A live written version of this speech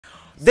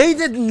They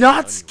did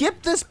not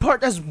skip this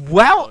part as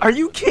well. Are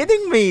you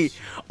kidding me?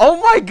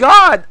 Oh my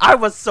god, I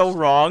was so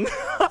wrong.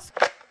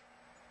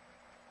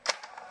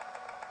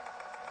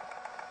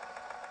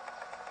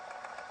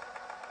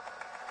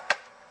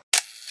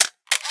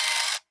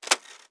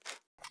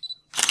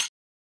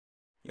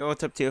 Yo,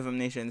 what's up, TFM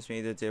Nation? It's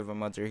me, the TFM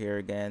Mother here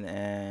again,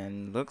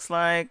 and looks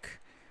like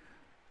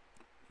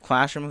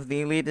Clash of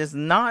the Elite is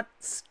not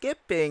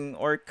skipping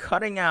or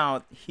cutting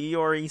out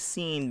Hiyori's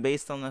scene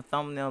based on the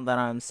thumbnail that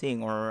I'm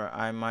seeing, or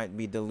I might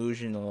be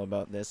delusional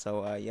about this.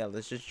 So yeah,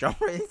 let's just jump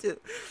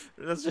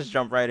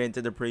right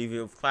into the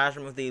preview of Clash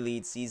of the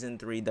Elite Season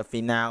 3, the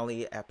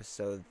finale,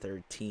 episode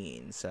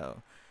 13.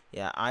 So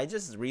yeah, I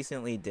just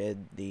recently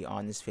did the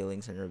honest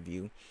feelings and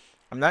review.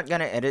 I'm not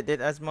gonna edit it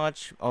as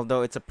much,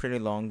 although it's a pretty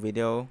long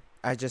video.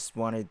 I just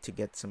wanted to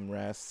get some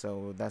rest,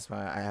 so that's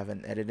why I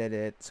haven't edited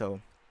it.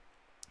 So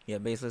yeah,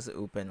 Baseless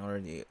Open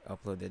already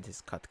uploaded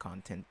his cut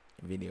content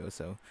video,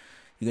 so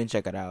you can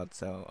check it out.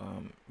 So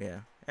yeah,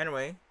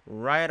 anyway,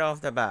 right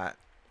off the bat,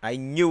 I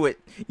knew it.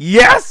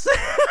 Yes.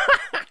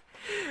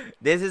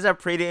 This is a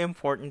pretty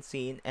important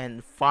scene,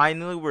 and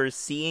finally we're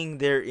seeing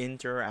their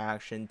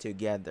interaction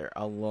together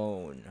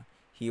alone.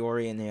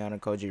 Hiyori and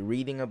Ayanokouji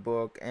reading a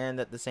book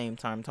and at the same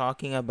time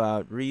talking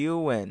about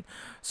Ryuen.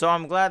 So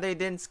I'm glad they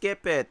didn't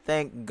skip it.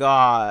 Thank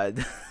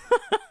God.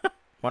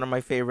 One of my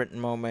favorite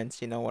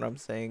moments, you know what I'm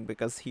saying?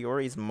 Because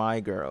Hiyori's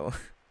my girl.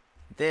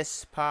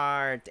 This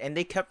part. And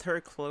they kept her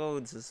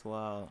clothes as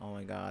well. Oh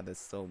my god, that's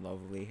so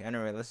lovely.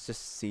 Anyway, let's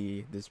just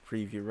see this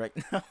preview right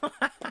now.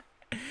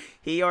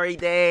 Hiyori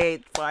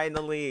date!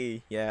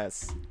 Finally!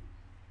 Yes.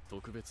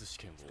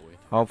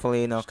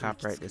 Hopefully no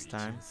copyright this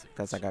time,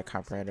 because I got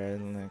copyrighted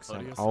in the next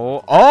time.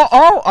 Oh.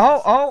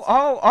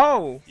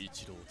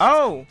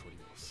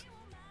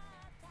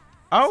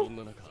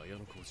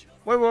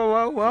 Wait,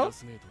 whoa.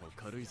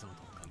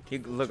 You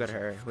look at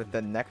her with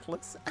the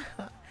necklace.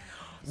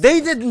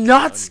 They did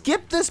not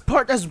skip this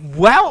part as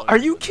well. Are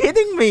you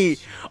kidding me?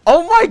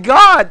 Oh my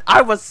god,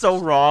 I was so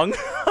wrong.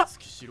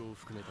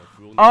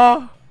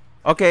 Oh.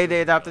 Okay, they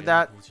adopted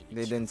that.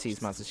 They didn't seize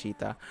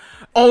Matsushita.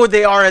 Oh,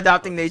 they are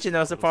adopting the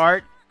Ichinosa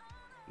part.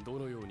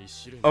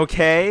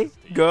 Okay,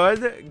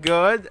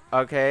 good.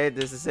 Okay,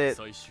 this is it.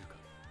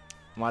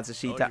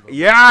 Matsushita.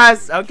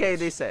 Yes! Okay,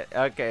 they said.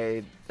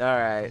 Okay,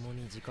 alright.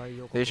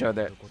 They showed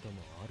it.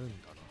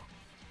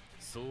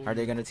 Are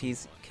they gonna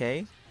tease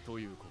K?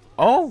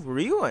 Oh,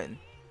 Ryuen.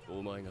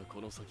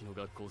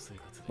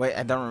 Wait,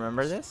 I don't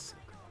remember this?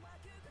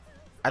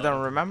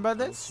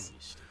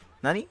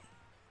 Nani?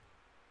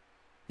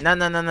 No.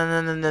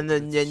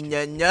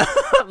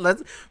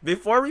 Let's,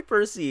 before we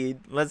proceed,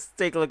 let's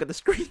take a look at the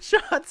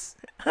screenshots.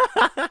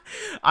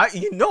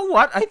 You know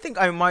what? I think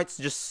I might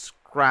just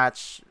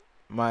scratch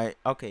my...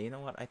 Okay, you know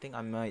what? I think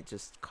I might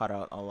just cut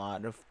out a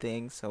lot of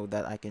things so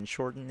that I can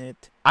shorten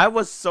it. I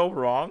was so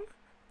wrong.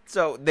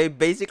 So they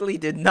basically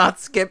did not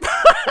skip.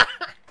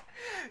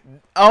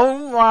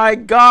 Oh my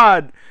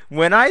god.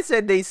 When I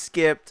said they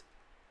skipped...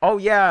 Oh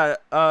yeah,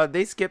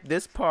 they skipped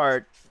this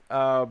part.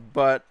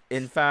 But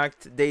in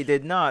fact, they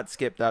did not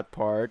skip that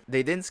part.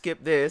 They didn't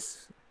skip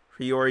this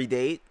Hiyori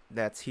date.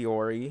 That's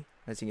Hiyori,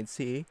 as you can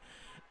see.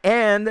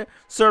 And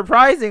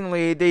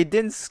surprisingly, they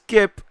didn't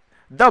skip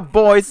the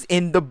boys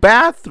in the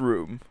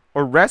bathroom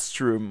or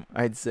restroom,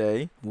 I'd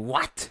say.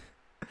 What?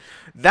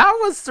 That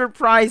was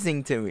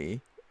surprising to me.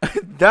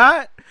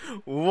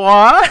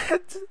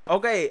 What?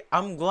 Okay,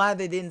 I'm glad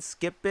they didn't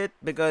skip it,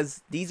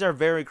 because these are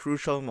very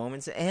crucial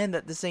moments, and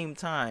at the same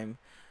time,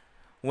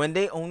 when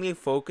they only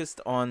focused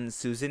on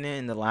Suzune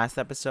in the last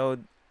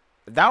episode,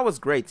 that was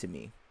great to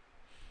me.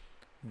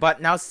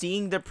 But now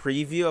seeing the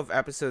preview of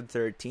episode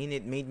 13,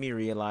 it made me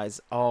realize,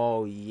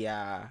 oh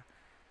yeah,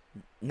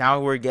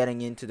 now we're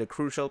getting into the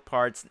crucial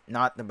parts,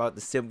 not about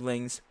the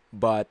siblings,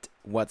 but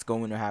what's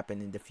going to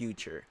happen in the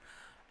future.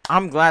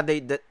 I'm glad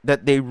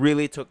that they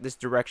really took this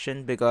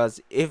direction, because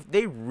if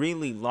they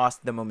really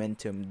lost the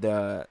momentum,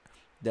 the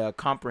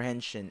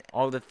comprehension,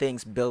 all the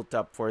things built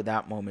up for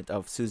that moment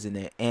of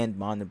Suzune and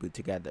Manabu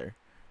together,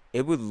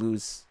 it would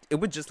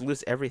just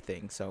lose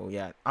everything. So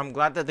yeah, I'm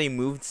glad that they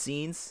moved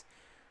scenes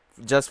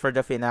just for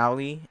the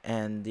finale,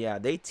 and yeah,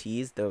 they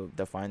teased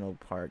the final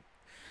part.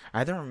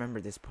 I don't remember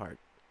this part.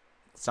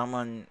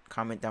 Someone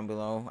comment down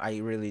below. I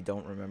really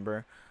don't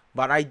remember,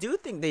 but I do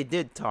think they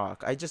did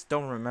talk. I just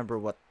don't remember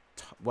what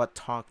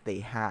talk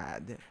they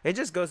had. It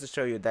just goes to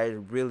show you that I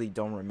really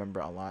don't remember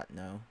a lot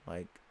now.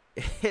 Like,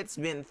 it's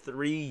been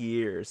 3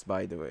 years,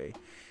 by the way.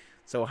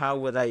 So how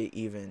would I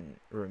even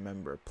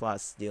remember?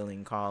 Plus,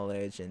 dealing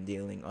college and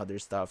dealing other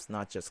stuffs,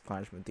 not just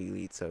Clash of the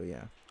Elite. So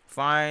yeah.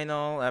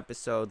 Final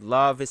episode.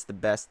 Love is the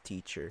best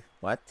teacher.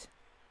 What?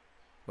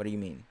 What do you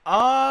mean?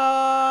 Oh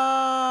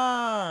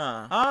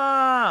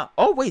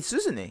wait,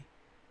 Suzune.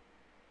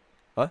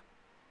 What?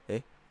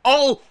 Hey.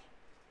 Oh.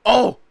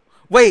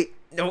 Wait.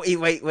 No.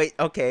 Wait.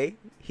 Okay.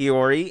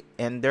 Hiyori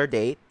and their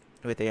date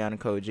with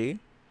Ayanokouji.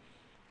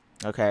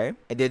 Okay,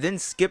 and they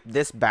didn't skip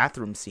this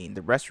bathroom scene, the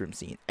restroom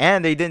scene,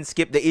 and they didn't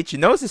skip the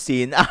Ichinosu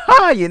scene.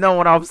 Aha, you know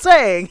what I'm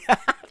saying.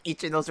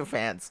 Ichinosu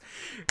fans.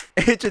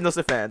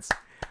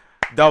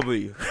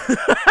 W.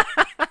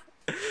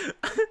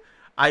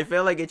 I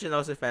feel like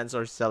Ichinose fans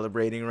are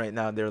celebrating right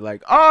now. They're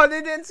like, oh,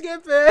 they didn't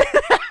skip it.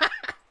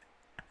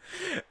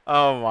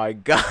 Oh my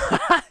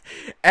god.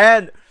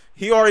 And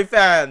Hiyori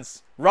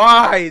fans,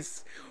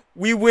 rise.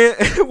 We win.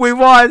 We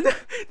won.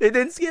 They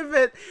didn't skip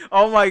it.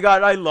 Oh my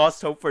god, I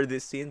lost hope for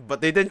this scene,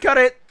 but they didn't cut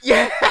it.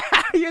 Yeah.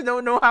 You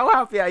don't know how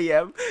happy I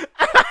am.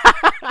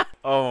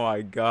 Oh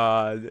my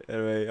god.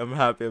 Anyway, I'm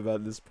happy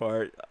about this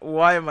part.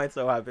 Why am I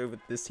so happy with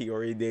this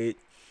Hiyori date?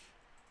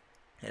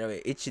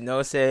 Anyway,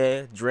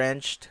 Ichinose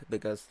drenched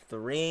because the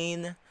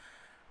rain.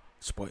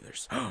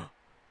 Spoilers.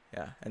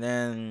 Yeah, and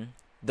then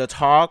the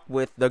talk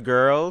with the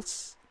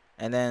girls,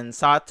 and then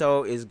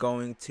Sato is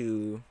going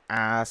to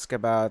ask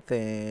about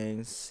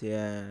things.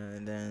 Yeah,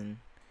 and then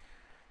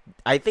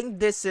I think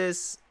this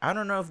is, I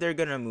don't know if they're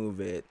gonna move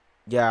it.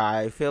 Yeah,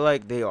 I feel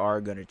like they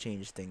are gonna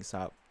change things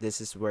up. This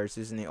is where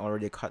Suzune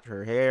already cut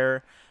her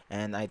hair,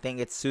 and I think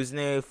it's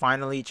Suzune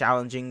finally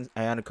challenging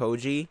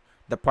Ayanokouji,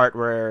 the part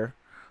where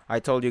I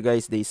told you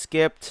guys they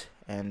skipped,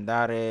 and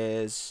that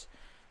is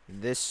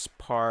this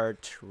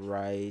part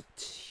right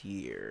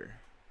here.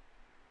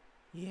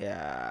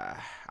 Yeah,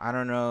 I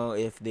don't know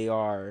if they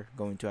are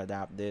going to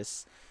adapt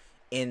this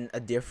in a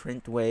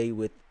different way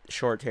with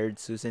short-haired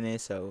Suzune,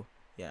 so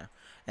yeah.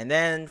 And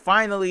then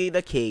finally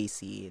the K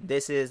scene.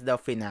 This is the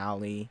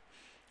finale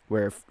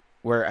where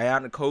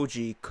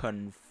Ayanokouji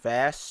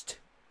confessed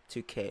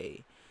to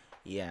K.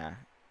 Yeah,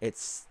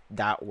 it's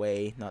that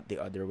way, not the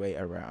other way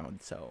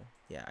around. So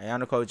yeah,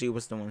 Ayanokouji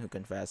was the one who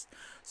confessed.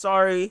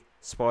 Sorry,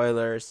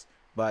 spoilers,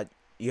 but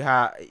you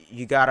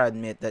gotta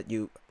admit that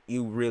you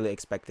really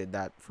expected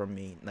that from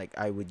me. Like,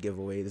 I would give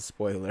away the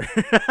spoiler.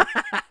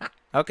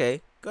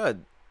 Okay,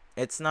 good.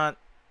 It's not,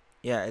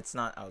 yeah, it's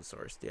not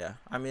outsourced. Yeah,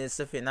 I mean, it's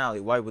the finale.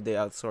 Why would they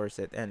outsource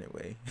it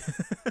anyway?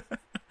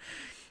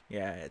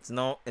 Yeah, it's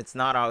not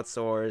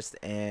outsourced,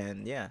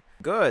 and yeah,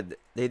 good.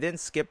 They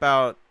didn't skip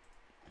out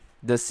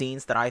the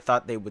scenes that I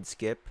thought they would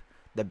skip.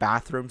 The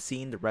bathroom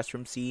scene, the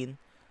restroom scene.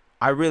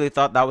 I really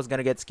thought that was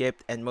gonna get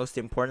skipped, and most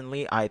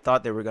importantly, I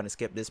thought they were gonna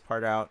skip this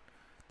part out,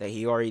 the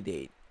Hiyori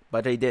date,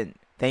 but they didn't.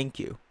 Thank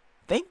you.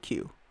 Thank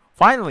you.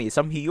 Finally,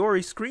 some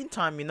Hiyori screen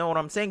time, you know what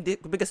I'm saying?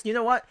 Because you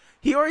know what?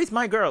 Hiyori's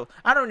my girl.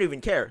 I don't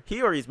even care.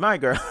 Hiyori's my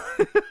girl.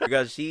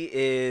 Because she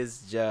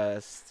is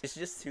just, it's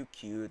just too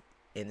cute,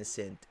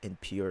 innocent,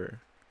 and pure.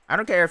 I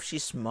don't care if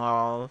she's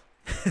small.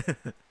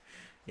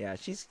 Yeah,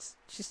 she's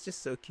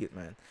just so cute,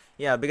 man.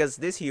 Yeah, because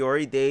this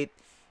Hiyori date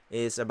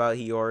is about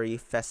Hiyori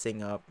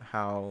fessing up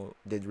how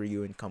did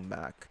Ryuen come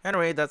back.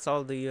 Anyway, that's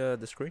all the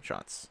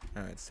screenshots.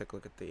 Alright, let's take a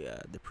look at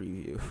the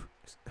preview.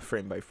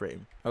 Frame by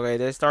frame. Okay,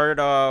 they started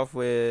off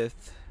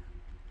with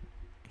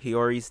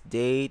Hiyori's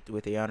date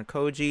with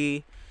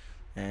Ayanokouji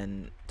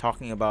and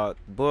talking about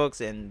books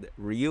and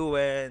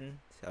Ryuen.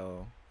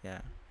 So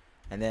yeah,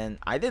 and then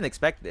I didn't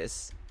expect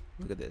this.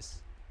 Look at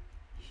this.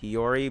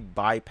 Hiyori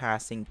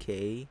bypassing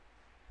Kei,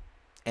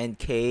 and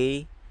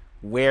Kei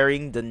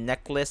wearing the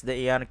necklace that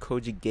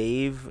Ayanokouji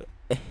gave.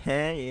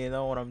 You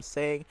know what I'm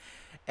saying?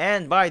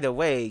 And by the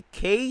way,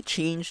 Kei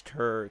changed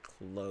her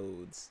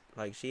clothes.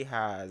 Like, she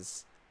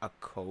has a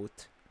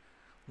coat,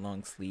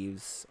 long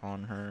sleeves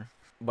on her,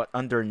 but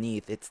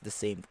underneath it's the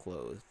same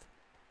clothes.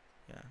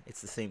 Yeah,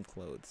 it's the same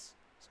clothes.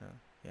 So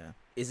yeah,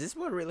 is this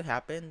what really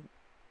happened?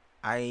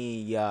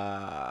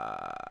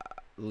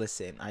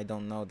 Listen, I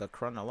don't know the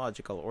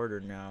chronological order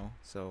now,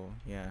 so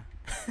yeah.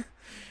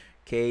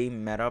 Kei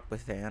met up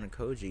with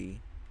Ayanokouji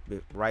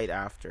right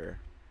after.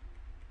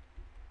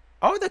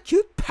 Oh, the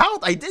cute pout!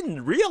 I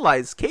didn't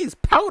realize Kei's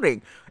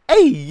pouting.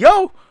 Hey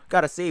yo,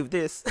 gotta save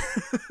this.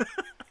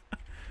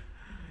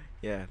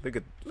 Yeah, look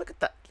at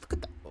that.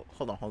 Oh,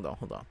 hold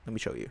on. Let me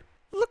show you.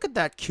 Look at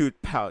that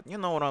cute pout. You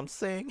know what I'm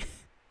saying?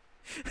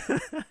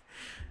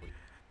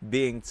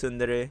 Being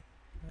tsundere,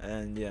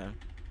 and yeah.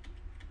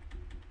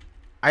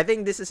 I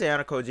think this is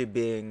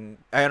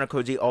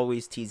Ayanokouji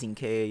always teasing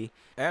Kei.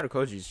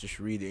 Ayanokouji is just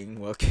reading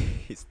while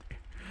Kei's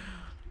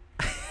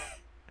there.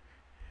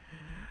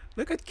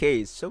 Look at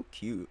Kei, it's so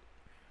cute.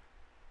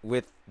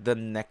 With the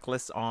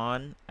necklace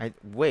on.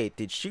 Wait,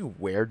 did she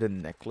wear the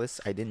necklace?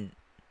 I didn't.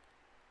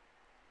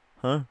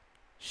 Huh?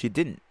 She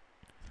didn't.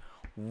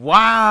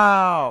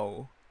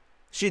 Wow!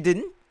 She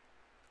didn't?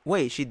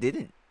 Wait, she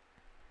didn't.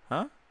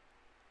 Huh?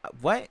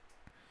 What?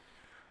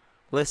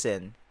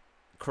 Listen.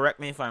 Correct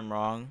me if I'm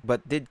wrong,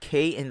 but did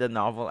Kei in the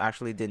novel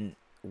actually didn't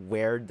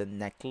wear the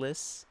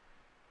necklace?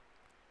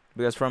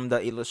 Because from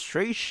the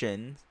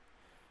illustration,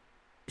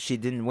 she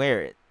didn't wear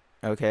it,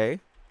 okay?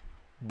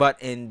 But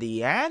in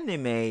the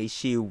anime,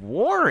 she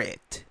wore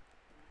it.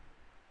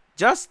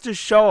 Just to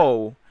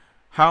show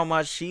how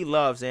much she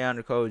loves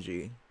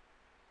Ayanokouji.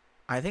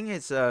 I think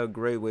it's a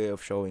great way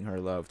of showing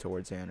her love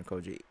towards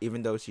Ayanokouji,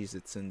 even though she's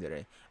a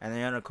tsundere. And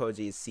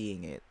Ayanokouji is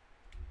seeing it,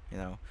 you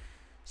know.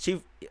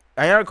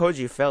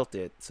 Ayanokouji felt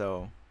it,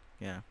 so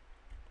yeah.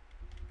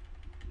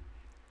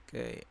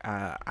 Okay,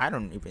 I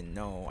don't even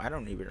know. I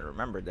don't even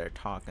remember their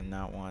talk in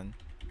that one.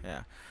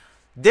 Yeah.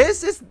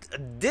 This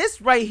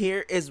right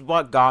here is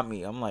what got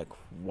me. I'm like,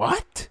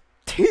 what?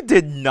 He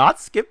did not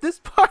skip this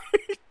part.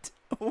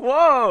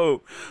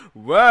 Whoa,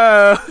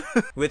 whoa.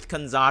 With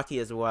Kanzaki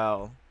as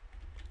well.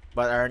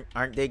 But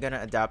aren't they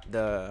gonna adapt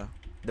the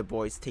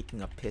boys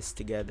taking a piss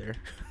together?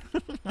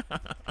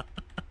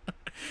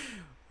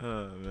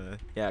 Oh man.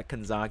 Yeah,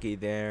 Kanzaki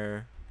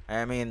there.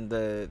 I mean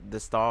the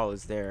stall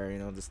is there, you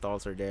know, the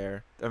stalls are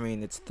there. I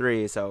mean it's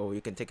 3, so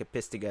you can take a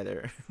piss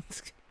together.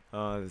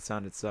 Oh, it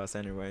sounded sus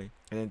anyway.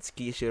 And then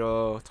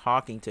Tsukishiro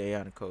talking to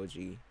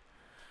Ayanokouji.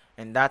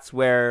 And that's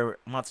where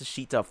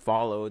Matsushita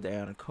followed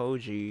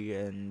Ayanokouji,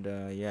 and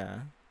yeah.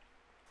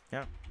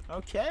 Yeah.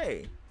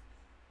 Okay.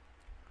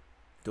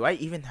 Do I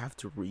even have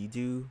to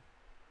redo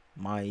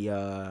my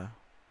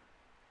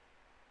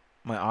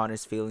my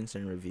honest feelings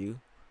and review?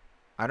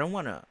 I don't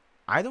wanna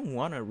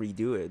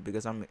redo it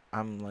because I'm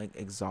like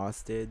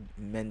exhausted,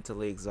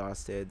 mentally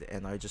exhausted,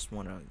 and I just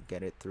wanna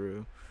get it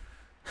through.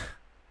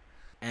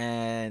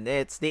 And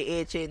it's the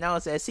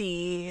Ichinose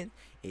scene.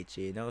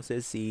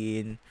 Ichinose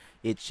scene.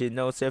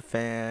 Ichinose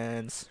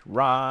fans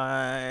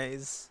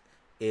rise.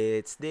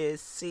 It's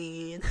this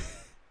scene.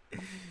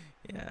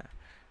 Yeah,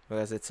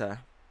 because it's a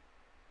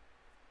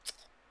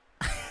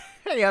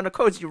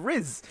Ayanokouji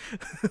Riz.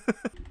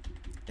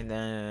 And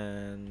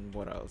then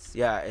what else?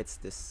 Yeah, it's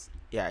this.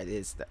 Yeah, it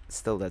is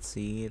still that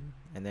scene.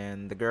 And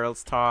then the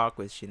girls talk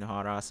with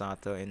Shinohara,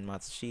 Sato, and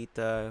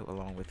Matsushita,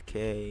 along with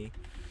Kei,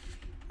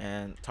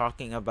 and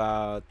talking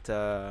about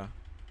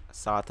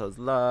Sato's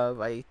love,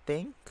 I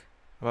think,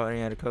 about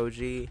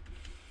Ayanokouji.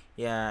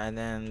 Yeah, and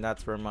then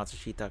that's where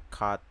Matsushita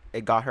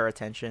got her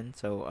attention.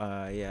 So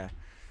yeah,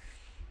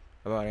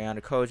 about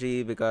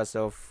Ayanokouji, because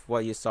of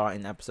what you saw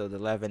in episode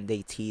 11,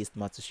 they teased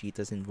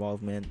Matsushita's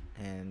involvement,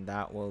 and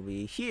that will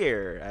be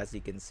here, as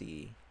you can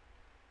see.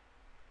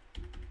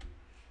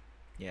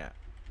 Yeah.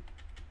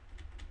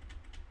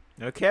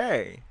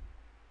 Okay.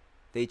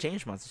 They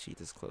changed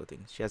Matsushita's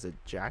clothing. She has a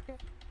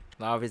jacket.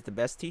 Love is the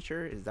best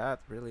teacher. Is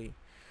that really?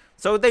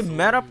 So they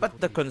met up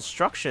at the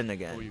construction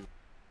again.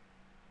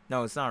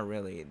 No, it's not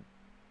really.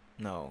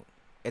 No,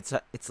 it's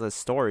a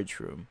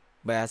storage room,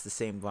 but it has the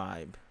same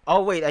vibe.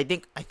 Oh wait, I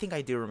think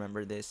I do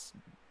remember this,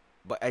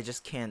 but I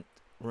just can't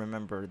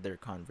remember their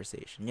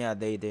conversation. Yeah,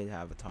 they did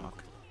have a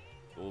talk.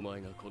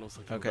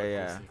 Okay,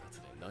 yeah.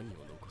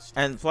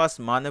 And plus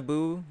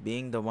Manabu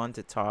being the one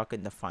to talk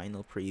in the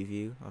final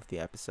preview of the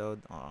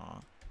episode.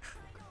 Aww.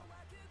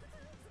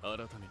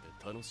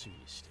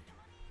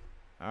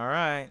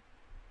 Alright.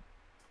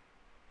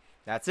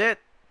 That's it.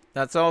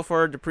 That's all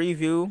for the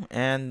preview.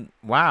 And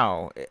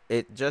wow,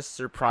 it just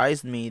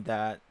surprised me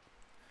that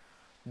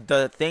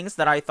the things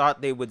that I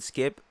thought they would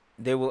skip,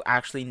 they will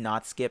actually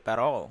not skip at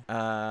all.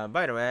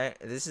 By the way,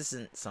 this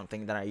isn't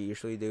something that I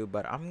usually do,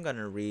 but I'm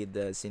gonna read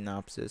the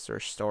synopsis or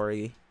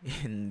story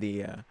in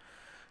the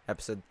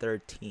episode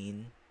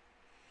 13.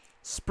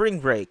 Spring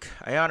break.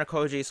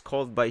 Ayanokouji is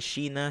called by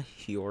Shina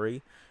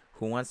Hiyori,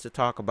 who wants to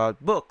talk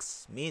about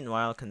books.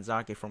 Meanwhile,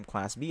 Kanzaki from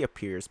Class B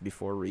appears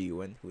before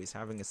Ryuen, who is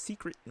having a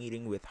secret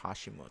meeting with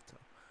Hashimoto.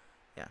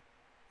 Yeah,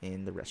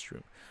 in the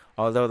restroom.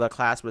 Although the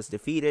class was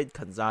defeated,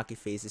 Kanzaki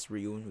faces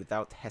Ryuen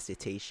without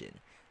hesitation.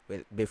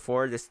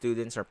 Before the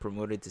students are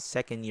promoted to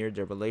second year,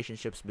 the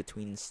relationships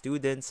between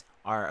students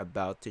are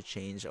about to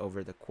change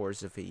over the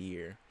course of a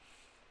year.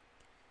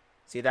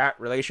 See that?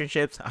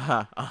 Relationships?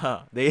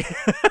 They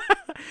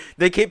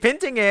they keep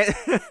hinting it.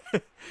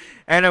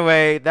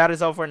 Anyway, that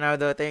is all for now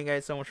though. Thank you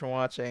guys so much for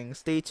watching.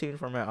 Stay tuned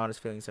for my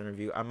honest feelings and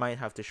review. I might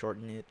have to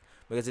shorten it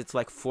because it's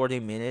like 40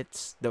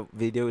 minutes. The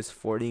video is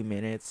 40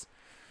 minutes.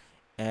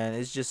 And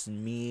it's just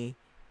me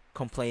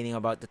complaining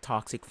about the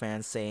toxic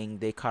fans saying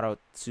they cut out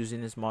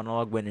Suzune's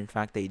monologue when in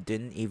fact they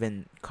didn't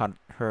even cut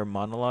her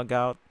monologue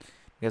out,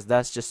 because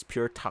that's just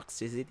pure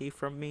toxicity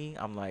from me.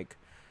 I'm like,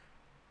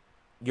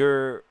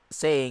 you're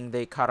saying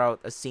they cut out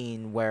a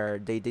scene where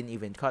they didn't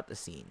even cut the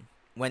scene,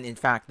 when in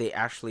fact they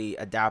actually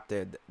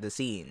adapted the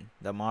scene,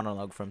 the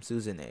monologue from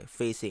Suzune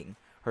facing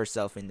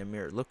herself in the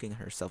mirror, looking at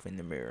herself in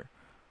the mirror,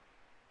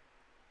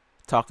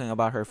 talking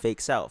about her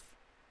fake self.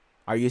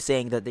 Are you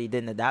saying that they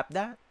didn't adapt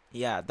that?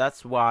 Yeah,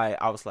 that's why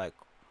I was like,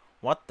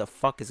 what the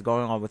fuck is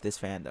going on with this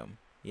fandom?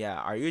 Yeah,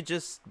 are you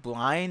just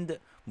blinded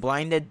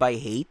by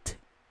hate?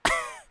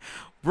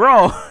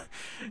 Bro!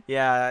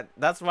 Yeah,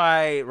 that's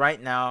why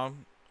right now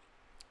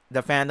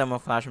the fandom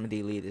of Clash of the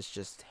Elite is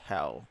just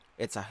hell.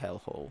 It's a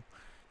hellhole.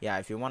 Yeah,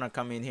 if you want to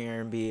come in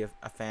here and be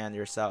a fan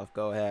yourself,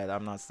 go ahead.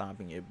 I'm not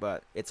stopping you,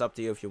 but it's up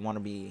to you if you want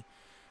to be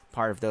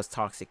part of those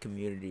toxic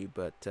community.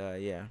 But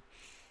yeah.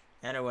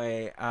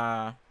 Anyway,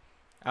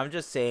 I'm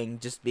just saying,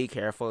 just be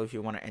careful if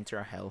you want to enter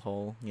a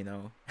hellhole, you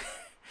know.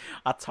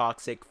 A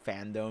toxic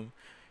fandom.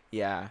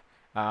 Yeah.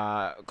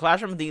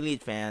 Clash of the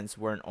Elite fans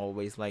weren't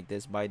always like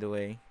this, by the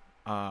way.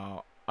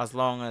 As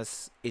long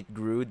as it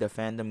grew, the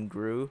fandom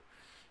grew.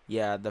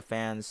 Yeah, the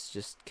fans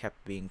just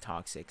kept being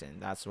toxic, and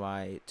that's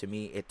why, to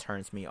me, it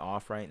turns me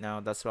off right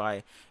now. That's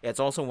why, it's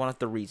also one of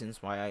the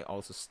reasons why I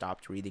also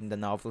stopped reading the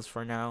novels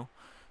for now.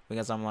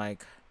 Because I'm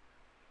like,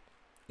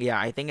 yeah,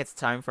 I think it's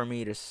time for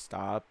me to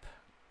stop.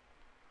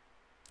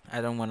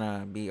 I don't want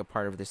to be a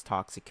part of this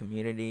toxic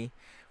community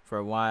for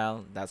a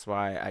while. That's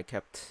why I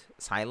kept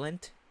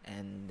silent.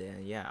 And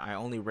yeah, I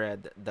only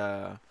read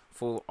the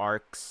full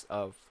arcs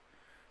of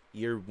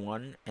year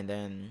 1 and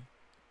then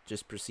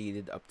just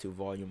proceeded up to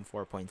volume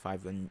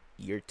 4.5 in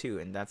year 2,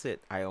 and that's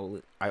it. I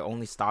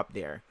only stopped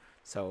there.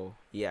 So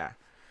yeah,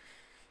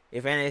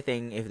 if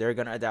anything, if they're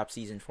gonna adapt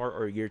season 4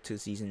 or year 2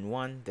 season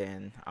 1,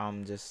 then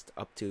I'm just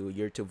up to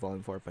year 2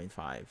 volume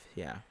 4.5.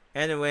 Yeah.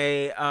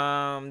 Anyway,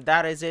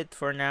 that is it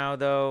for now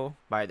though.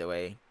 By the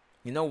way,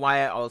 you know why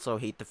I also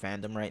hate the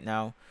fandom right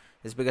now?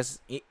 Is because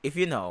if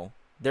you know,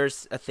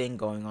 there's a thing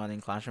going on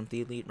in Clash of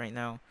the Elite right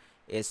now,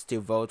 is to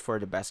vote for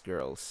the best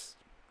girls.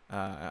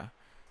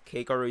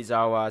 Kei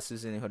Karuizawa,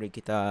 Suzune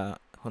Horikita,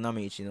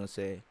 Honami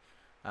Ichinose,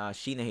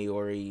 Shina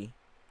Hiyori,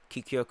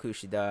 Kikyo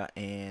Kushida,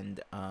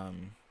 and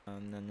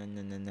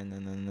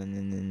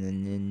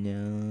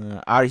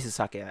Arisu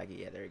Sakenagi.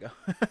 Yeah, there you go.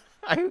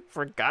 I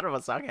forgot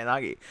about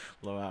Sakenagi.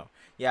 Wow.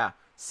 Yeah,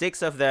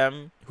 6 of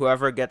them.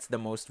 Whoever gets the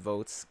most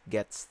votes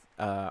gets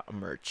a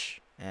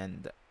merch.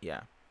 And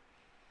yeah,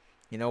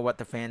 you know what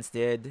the fans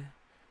did?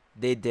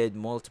 They did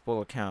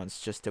multiple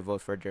accounts just to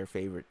vote for their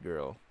favorite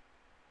girl.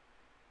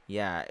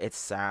 Yeah, it's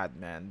sad,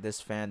 man.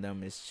 This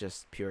fandom is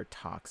just pure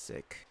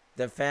toxic.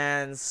 The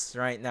fans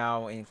right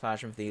now in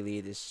Clash of the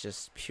Elite is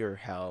just pure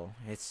hell.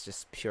 It's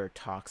just pure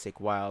toxic,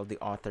 while the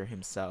author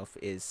himself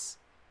is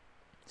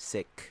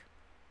sick.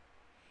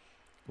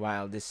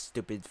 While this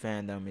stupid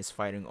fandom is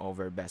fighting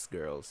over best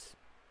girls.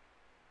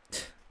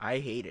 I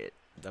hate it.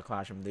 The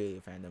Clash of the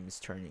Elite fandom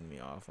is turning me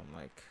off. I'm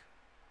like,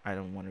 I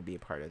don't want to be a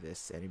part of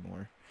this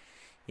anymore.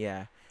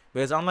 Yeah,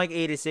 because unlike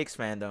 86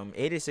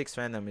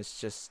 fandom is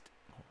just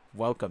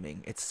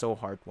welcoming. It's so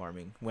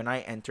heartwarming. When I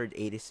entered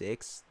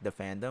 86, the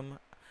fandom,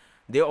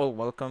 they all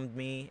welcomed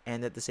me,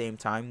 and at the same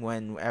time,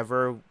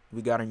 whenever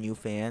we got a new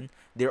fan,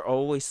 they're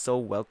always so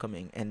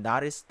welcoming, and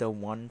that is the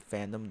one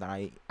fandom that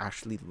I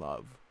actually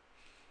love.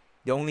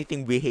 The only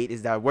thing we hate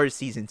is that we're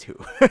season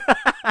 2.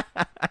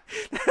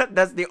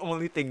 That's the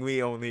only thing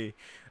we only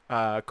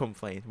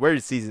complain. We're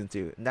season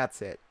 2, and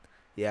that's it.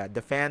 Yeah,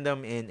 the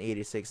fandom in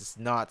 86 is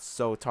not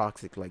so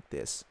toxic like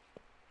this.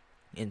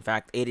 In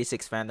fact,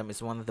 86 fandom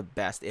is one of the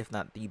best, if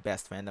not the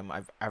best fandom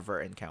I've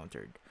ever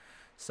encountered.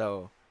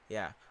 So,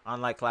 yeah,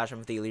 unlike Clash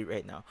of the Elite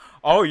right now.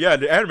 Oh, yeah,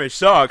 the anime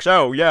sucks.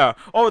 Oh, yeah.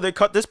 Oh, they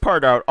cut this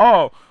part out.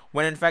 Oh,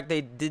 when in fact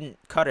they didn't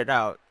cut it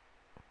out.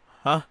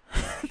 Huh?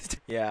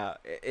 Yeah,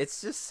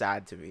 it's just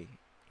sad to me,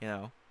 you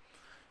know.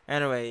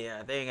 Anyway,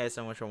 yeah, thank you guys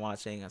so much for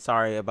watching.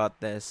 Sorry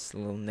about this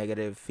little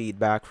negative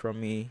feedback from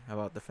me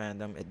about the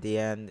fandom at the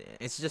end.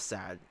 It's just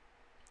sad.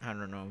 I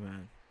don't know,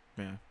 man.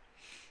 Yeah.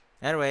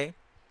 Anyway,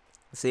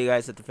 see you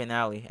guys at the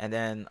finale, and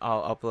then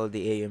I'll upload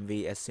the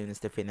AMV as soon as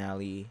the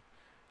finale,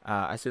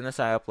 as soon as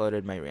I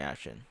uploaded my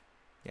reaction.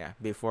 Yeah,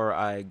 before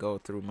I go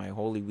through my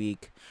Holy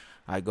Week,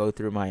 I go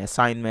through my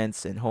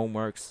assignments and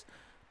homeworks,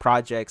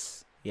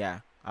 projects. Yeah,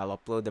 I'll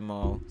upload them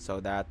all so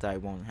that I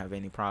won't have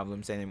any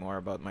problems anymore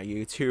about my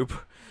YouTube.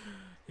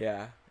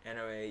 Yeah,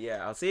 anyway,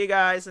 yeah, I'll see you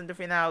guys in the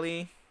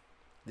finale.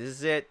 This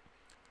is it.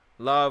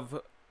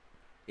 Love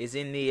is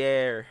in the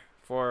air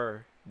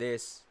for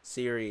this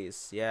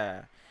series.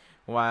 Yeah.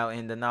 While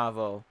in the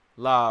novel,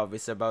 love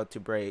is about to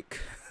break.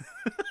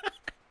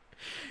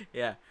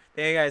 Yeah.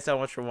 Thank you guys so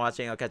much for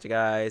watching. I'll catch you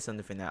guys on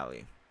the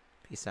finale.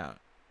 Peace out.